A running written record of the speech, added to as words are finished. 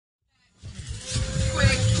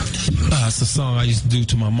That's the song I used to do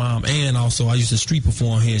to my mom, and also I used to street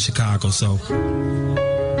perform here in Chicago, so.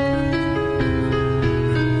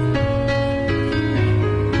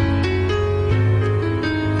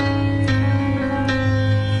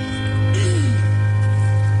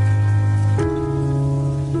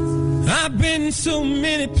 I've been so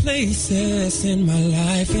many places in my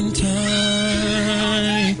life and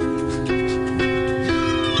time.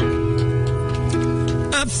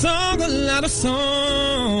 I've sung a lot of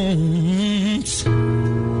songs,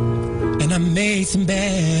 and I made some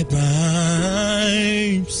bad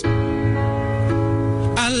rhymes.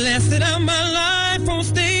 I lasted out my life on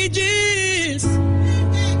stages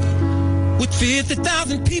with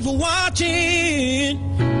 50,000 people watching.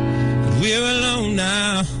 We're alone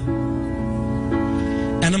now,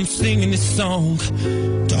 and I'm singing this song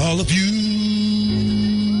to all of you.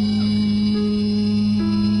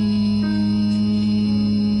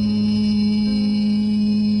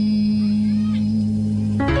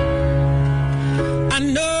 I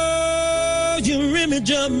know your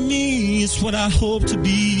image of me is what I hope to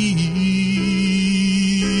be.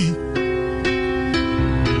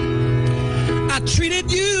 I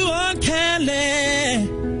treated you unkind,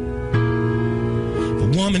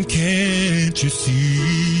 but woman, can't you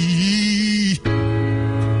see?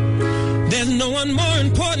 There's no one more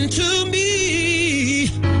important to me.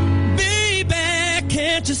 Baby,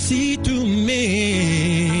 can't you see through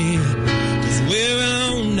me? 'Cause we're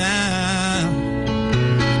alone now,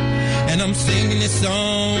 and I'm singing this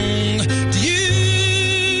song to you.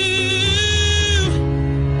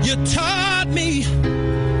 You taught me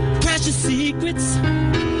precious secrets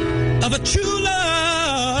of a true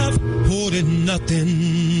love, holding nothing.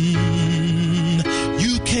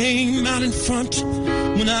 You came out in front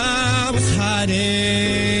when I was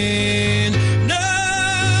hiding. No,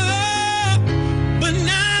 but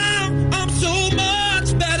now I'm so much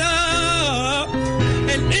better,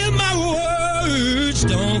 and if my words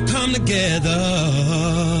don't come together,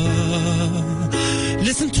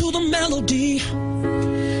 listen to the melody,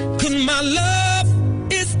 'cause my love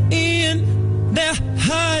is in there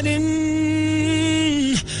hiding.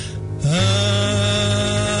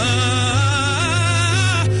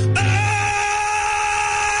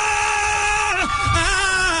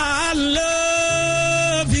 I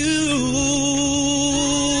love you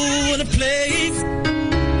in a place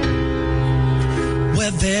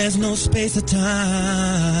where there's no space or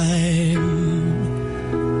time.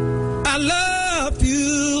 I love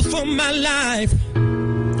you for my life.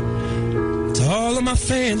 To all of my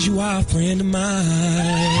fans, you are a friend of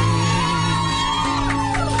mine.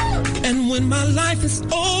 And when my life is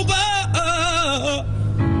over,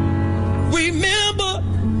 remember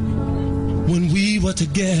when we were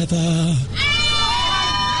together.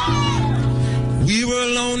 We were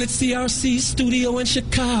alone at CRC Studio in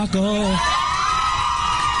Chicago,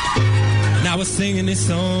 and I was singing this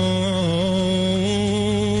song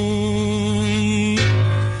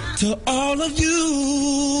to all of you.